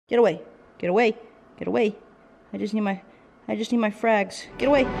Get away. Get away. Get away. I just need my frags. Get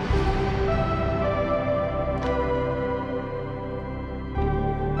away.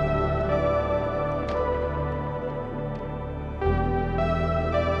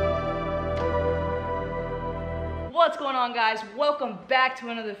 What's going on, guys? Welcome back to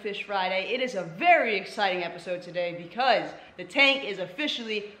another Fish Friday. It is a very exciting episode today because the tank is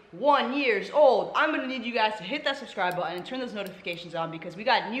officially 1 year old. I'm gonna need you guys to hit that subscribe button and turn those notifications on because we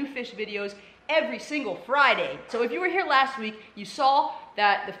got new fish videos every single Friday. So if you were here last week, you saw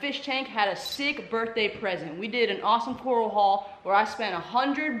that the fish tank had a sick birthday present. We did an awesome coral haul where I spent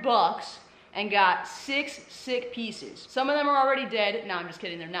 $100 and got 6 sick pieces. Some of them are already dead. No, I'm just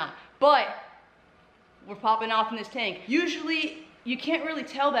kidding, they're not. But we're popping off in this tank. Usually, you can't really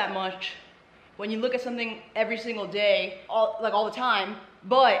tell that much when you look at something every single day, all the time.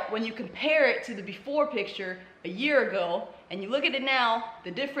 But when you compare it to the before picture a year ago, and you look at it now,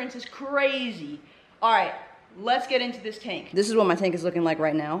 the difference is crazy. All right, let's get into this tank. This is what my tank is looking like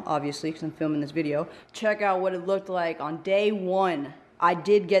right now, obviously, because I'm filming this video. Check out what it looked like on day 1. I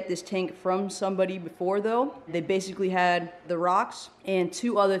did get this tank from somebody before though. They basically had the rocks and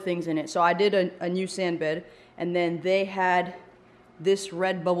 2 other things in it. So I did a new sand bed, and then they had this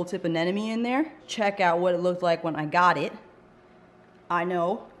red bubble tip anemone in there. Check out what it looked like when I got it. I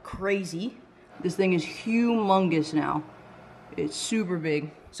know, crazy. This thing is humongous now. It's super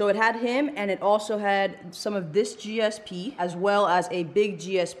big. So it had him, and it also had some of this GSP, as well as a big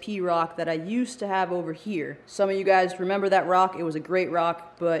GSP rock that I used to have over here. Some of you guys remember that rock. It was a great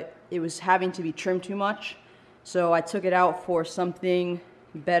rock, but it was having to be trimmed too much. So I took it out for something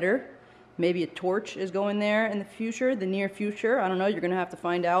better. Maybe a torch is going there in the future, the near future. I don't know, you're gonna have to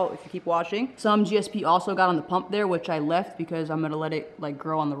find out if you keep watching. Some GSP also got on the pump there, which I left because I'm gonna let it like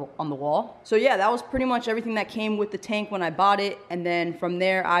grow on the wall. So yeah, that was pretty much everything that came with the tank when I bought it. And then from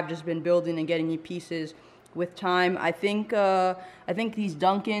there, I've just been building and getting new pieces with time. I think these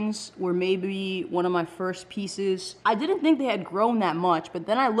Duncans were maybe one of my first pieces. I didn't think they had grown that much, but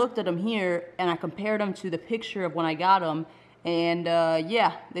then I looked at them here and I compared them to the picture of when I got them. And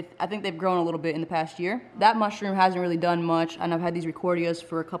yeah, I think they've grown a little bit in the past year. That mushroom hasn't really done much, and I've had these Recordias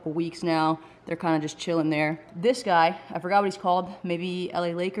for a couple weeks now. They're kind of just chilling there. This guy, I forgot what he's called, maybe LA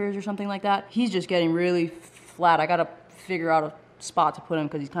Lakers or something like that. He's just getting really flat. I gotta figure out a spot to put him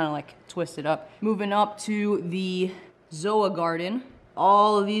because he's kind of like twisted up. Moving up to the Zoa garden.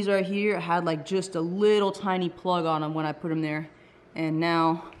 All of these right here had like just a little tiny plug on them when I put them there. And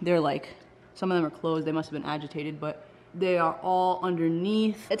now they're like, some of them are closed. They must have been agitated, but they are all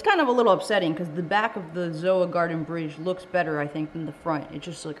underneath. It's kind of a little upsetting because the back of the Zoa garden bridge looks better, I think, than the front. It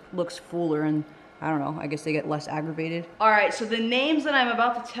just like looks fuller, and I don't know, I guess they get less aggravated. All right, so the names that I'm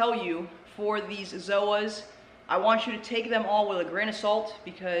about to tell you for these Zoas, I want you to take them all with a grain of salt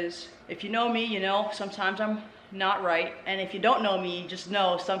because if you know me, you know sometimes I'm not right. And if you don't know me, just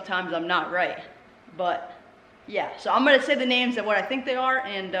know sometimes I'm not right. But yeah, so I'm gonna say the names of what I think they are,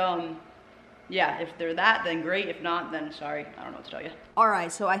 and yeah, if they're that, then great. If not, then sorry. I don't know what to tell you. All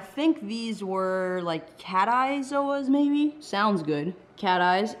right, so I think these were like cat eye zoas, maybe? Sounds good. Cat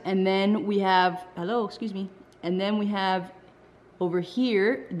eyes. And then we have, hello, excuse me. And then we have over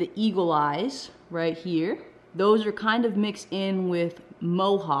here, the eagle eyes right here. Those are kind of mixed in with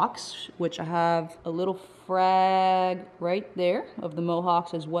mohawks, which I have a little frag right there of the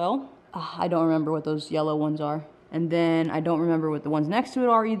mohawks as well. I don't remember what those yellow ones are. And then I don't remember what the ones next to it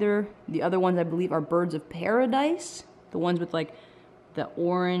are either. The other ones I believe are birds of paradise. The ones with like the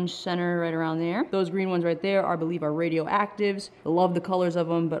orange center right around there. Those green ones right there I believe are radioactives. I love the colors of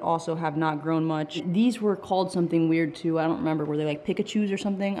them, but also have not grown much. These were called something weird too. I don't remember. Were they like Pikachus or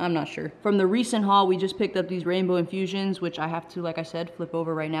something? I'm not sure. From the recent haul, we just picked up these rainbow infusions, which I have to, like I said, flip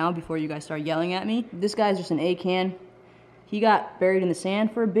over right now before you guys start yelling at me. This guy's just an A-can. He got buried in the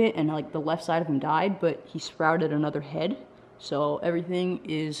sand for a bit and like the left side of him died, but he sprouted another head. So everything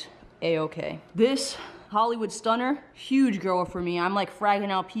is A-okay. This Hollywood Stunner, huge grower for me. I'm like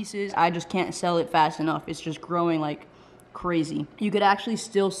fragging out pieces. I just can't sell it fast enough. It's just growing like crazy. You could actually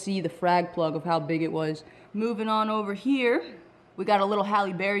still see the frag plug of how big it was. Moving on over here, we got a little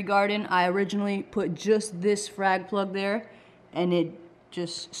Halle Berry garden. I originally put just this frag plug there and it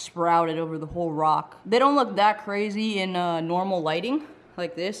just sprouted over the whole rock. They don't look that crazy in normal lighting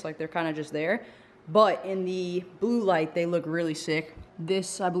like this, like they're kind of just there. But in the blue light, they look really sick.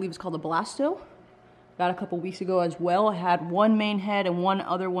 This, I believe, is called a Blasto. Got a couple weeks ago as well. I had one main head and one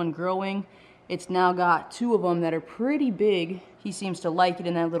other one growing. It's now got 2 of them that are pretty big. He seems to like it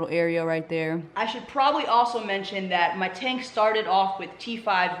in that little area right there. I should probably also mention that my tank started off with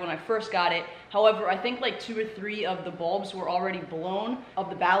T5s when I first got it, However, I think like 2 or 3 of the bulbs were already blown, of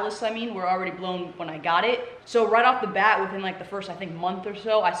the ballast I mean, were already blown when I got it. So right off the bat, within like the first, I think, month or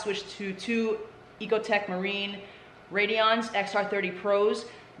so, I switched to 2 Ecotech Marine Radions XR30 Pros.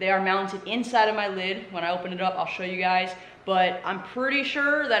 They are mounted inside of my lid. When I open it up, I'll show you guys. But I'm pretty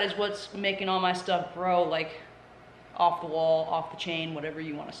sure that is what's making all my stuff grow, like off the wall, off the chain, whatever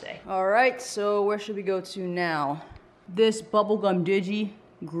you want to say. All right, so where should we go to now? This bubblegum digi,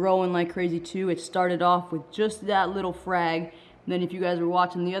 growing like crazy too. It started off with just that little frag. And then if you guys were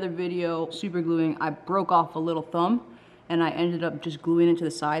watching the other video, super gluing, I broke off a little thumb and I ended up just gluing it to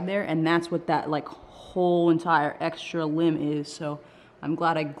the side there. And that's what that like whole entire extra limb is. So I'm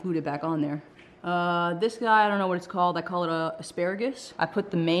glad I glued it back on there. This guy, I don't know what it's called. I call it a asparagus. I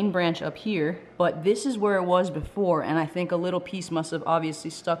put the main branch up here, but this is where it was before. And I think a little piece must have obviously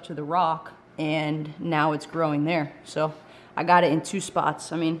stuck to the rock and now it's growing there. So I got it in 2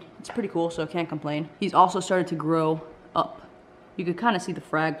 spots. I mean, it's pretty cool, so I can't complain. He's also started to grow up. You could kind of see the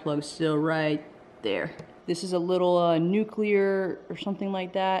frag plug still right there. This is a little nuclear or something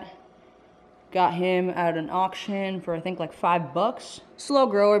like that. Got him at an auction for I think like $5. Slow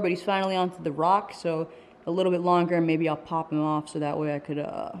grower, but he's finally onto the rock, so a little bit longer and maybe I'll pop him off so that way I could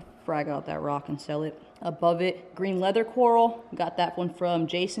frag out that rock and sell it. Above it, green leather coral. Got that one from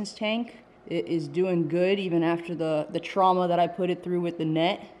Jason's tank. It is doing good even after the trauma that I put it through with the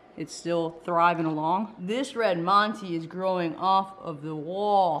net. It's still thriving along. This red Monty is growing off of the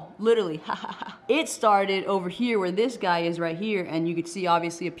wall, literally. It started over here where this guy is right here, and you could see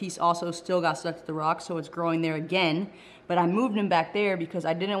obviously a piece also still got stuck to the rock, so it's growing there again. But I moved him back there because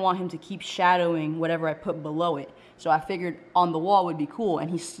I didn't want him to keep shadowing whatever I put below it. So I figured on the wall would be cool,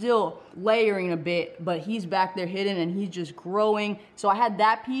 and he's still layering a bit, but he's back there hidden and he's just growing. So I had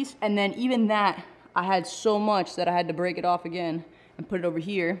that piece, and then even that, I had so much that I had to break it off again and put it over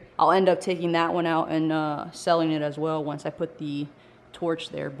here. I'll end up taking that one out and selling it as well once I put the torch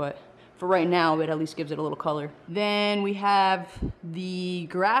there, but for right now, it at least gives it a little color. Then we have the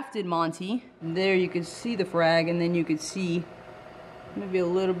grafted Monty. There you can see the frag, and then you can see maybe a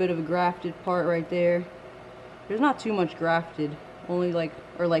little bit of a grafted part right there. There's not too much grafted, only like,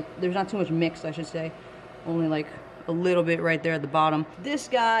 or like, there's not too much mixed, I should say. Only like a little bit right there at the bottom. This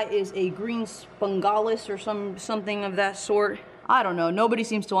guy is a green spongalis or something of that sort. I don't know, nobody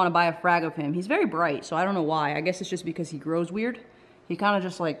seems to want to buy a frag of him. He's very bright, so I don't know why. I guess it's just because he grows weird. He kind of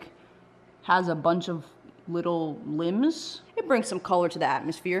just like has a bunch of little limbs. It brings some color to the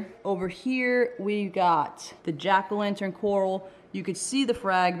atmosphere. Over here, we got the jack-o'-lantern coral. You could see the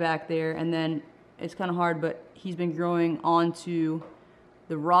frag back there, and then it's kind of hard, but he's been growing onto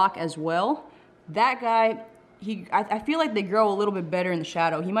the rock as well. That guy, I feel like they grow a little bit better in the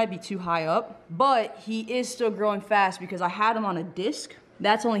shadow. He might be too high up, but he is still growing fast because I had him on a disc.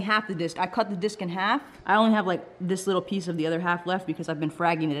 That's only half the disc. I cut the disc in half. I only have like this little piece of the other half left because I've been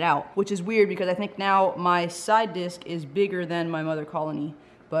fragging it out, which is weird because I think now my side disc is bigger than my mother colony,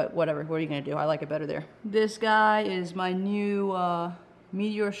 but whatever, what are you gonna do? I like it better there. This guy is my new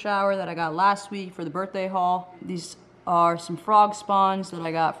meteor shower that I got last week for the birthday haul. These are some frog spawns that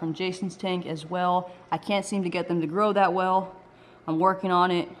I got from Jason's tank as well. I can't seem to get them to grow that well. I'm working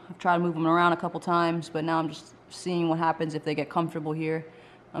on it. I've tried to move them around a couple times, but now I'm just seeing what happens if they get comfortable here.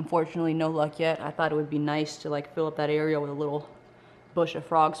 Unfortunately, no luck yet. I thought it would be nice to like fill up that area with a little bush of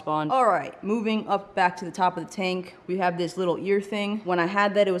frog spawn. All right, moving up back to the top of the tank, we have this little ear thing. When I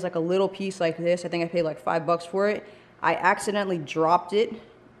had that, it was like a little piece like this. I think I paid like $5 for it. I accidentally dropped it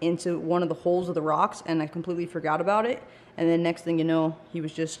into one of the holes of the rocks and I completely forgot about it. And then next thing you know, he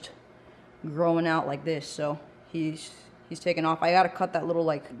was just growing out like this. So he's taken off. I gotta cut that little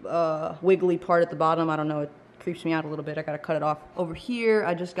like wiggly part at the bottom. I don't know, it creeps me out a little bit. I gotta cut it off. Over here,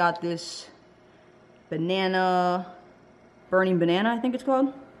 I just got this banana, burning banana, I think it's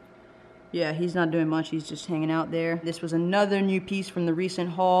called. Yeah, he's not doing much. He's just hanging out there. This was another new piece from the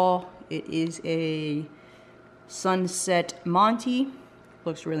recent haul. It is a sunset Monty.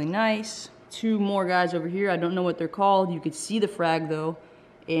 Looks really nice. 2 more guys over here. I don't know what they're called. You could see the frag though,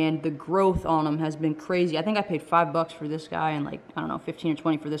 and the growth on them has been crazy. I think I paid $5 for this guy and like, I don't know, 15 or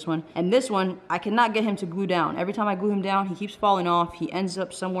 20 for this one. And this one, I cannot get him to glue down. Every time I glue him down, he keeps falling off. He ends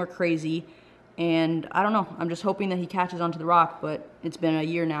up somewhere crazy. And I don't know, I'm just hoping that he catches onto the rock, but it's been a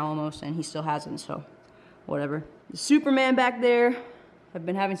year now almost and he still hasn't, so whatever. The Superman back there, I've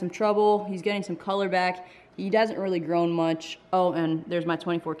been having some trouble. He's getting some color back. He hasn't really grown much. Oh, and there's my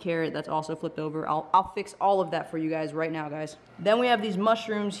 24 karat that's also flipped over. I'll fix all of that for you guys right now, guys. Then we have these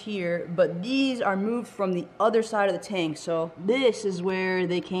mushrooms here, but these are moved from the other side of the tank. So this is where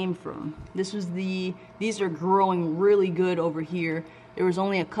they came from. These are growing really good over here. There was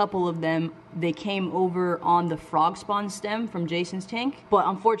only a couple of them. They came over on the frog spawn stem from Jason's tank, but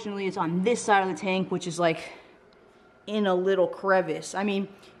unfortunately it's on this side of the tank, which is like in a little crevice. I mean,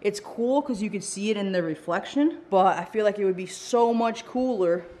 it's cool because you can see it in the reflection, but I feel like it would be so much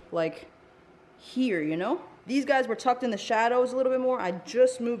cooler like here, you know? These guys were tucked in the shadows a little bit more. I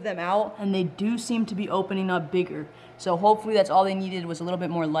just moved them out and they do seem to be opening up bigger. So hopefully that's all they needed, was a little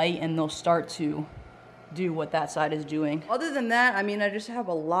bit more light, and they'll start to do what that side is doing. Other than that, I mean, I just have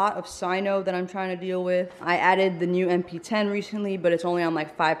a lot of cyno that I'm trying to deal with. I added the new MP10 recently, but it's only on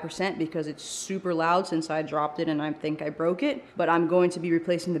like 5% because it's super loud since I dropped it and I think I broke it. But I'm going to be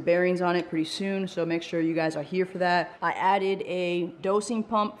replacing the bearings on it pretty soon, so make sure you guys are here for that. I added a dosing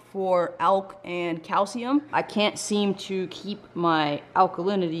pump for alk and calcium. I can't seem to keep my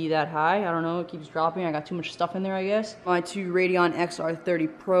alkalinity that high. I don't know, it keeps dropping. I got too much stuff in there, I guess. My two Radeon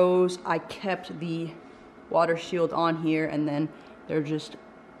XR30 Pros, I kept the water shield on here, and then they're just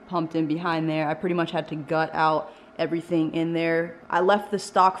pumped in behind there. I pretty much had to gut out everything in there. I left the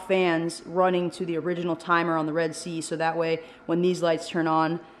stock fans running to the original timer on the Red Sea, so that way when these lights turn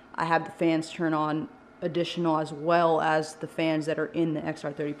on, I have the fans turn on additional as well as the fans that are in the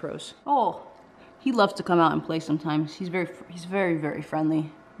XR30 Pros. Oh, he loves to come out and play sometimes. He's very, very friendly.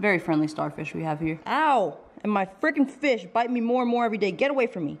 Very friendly starfish we have here. Ow! And my freaking fish bite me more and more every day. Get away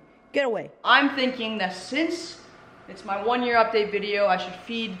from me. Get away. I'm thinking that since it's my 1-year update video, I should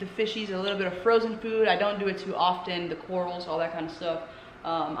feed the fishies a little bit of frozen food. I don't do it too often, the corals, all that kind of stuff.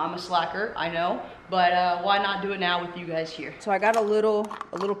 I'm a slacker, I know, but why not do it now with you guys here? So I got a little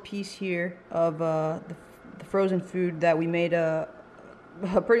piece here of the frozen food that we made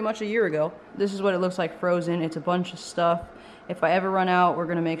pretty much a year ago. This is what it looks like frozen. It's a bunch of stuff. If I ever run out, we're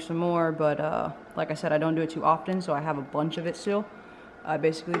gonna make some more, but like I said, I don't do it too often, so I have a bunch of it still. I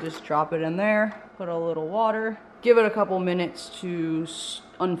basically just drop it in there, put a little water, give it a couple minutes to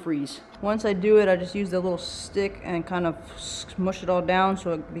unfreeze. Once I do it, I just use the little stick and kind of smush it all down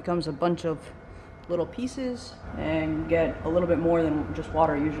so it becomes a bunch of little pieces, and get a little bit more than just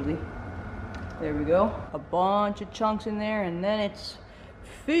water usually. There we go. A bunch of chunks in there, and then it's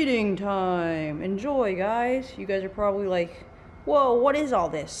feeding time. Enjoy, guys. You guys are probably like, whoa, what is all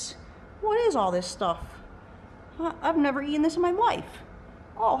this? What is all this stuff? I've never eaten this in my life.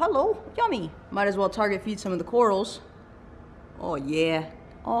 Oh, hello, yummy. Might as well target feed some of the corals. Oh yeah.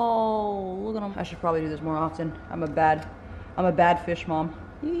 Oh, look at them. I should probably do this more often. I'm a bad fish mom.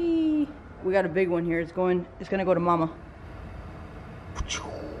 Yee. We got a big one here. It's gonna go to mama.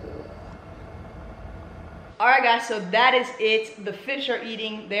 Alright guys, so that is it. The fish are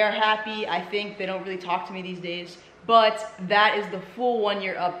eating, they are happy. I think they don't really talk to me these days. But that is the full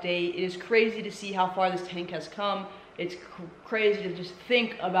 1-year update. It is crazy to see how far this tank has come. It's crazy to just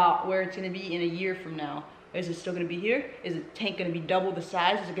think about where it's going to be in a year from now. Is it still going to be here? Is the tank going to be double the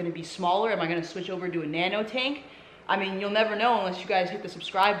size? Is it going to be smaller? Am I going to switch over to a nano tank? I mean, you'll never know unless you guys hit the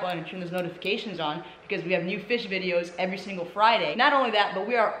subscribe button and turn those notifications on, because we have new fish videos every single Friday. Not only that, but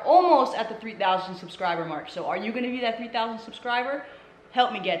we are almost at the 3,000 subscriber mark. So are you going to be that 3,000 subscriber?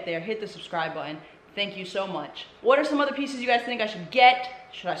 Help me get there. Hit the subscribe button. Thank you so much. What are some other pieces you guys think I should get?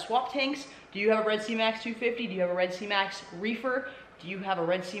 Should I swap tanks? Do you have a Red Sea Max 250? Do you have a Red Sea Max Reefer? Do you have a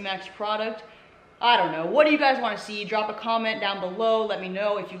Red Sea Max product? I don't know. What do you guys want to see? Drop a comment down below. Let me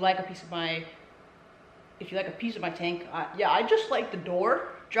know if you like a piece of my tank. Yeah, I just like the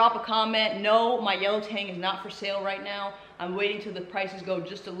door. Drop a comment. No, my yellow tank is not for sale right now. I'm waiting till the prices go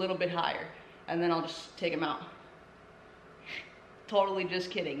just a little bit higher, and then I'll just take them out. Totally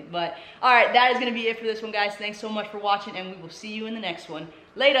just kidding. But all right, that is going to be it for this one, guys. Thanks so much for watching, and we will see you in the next one.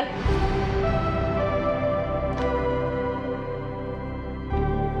 Later.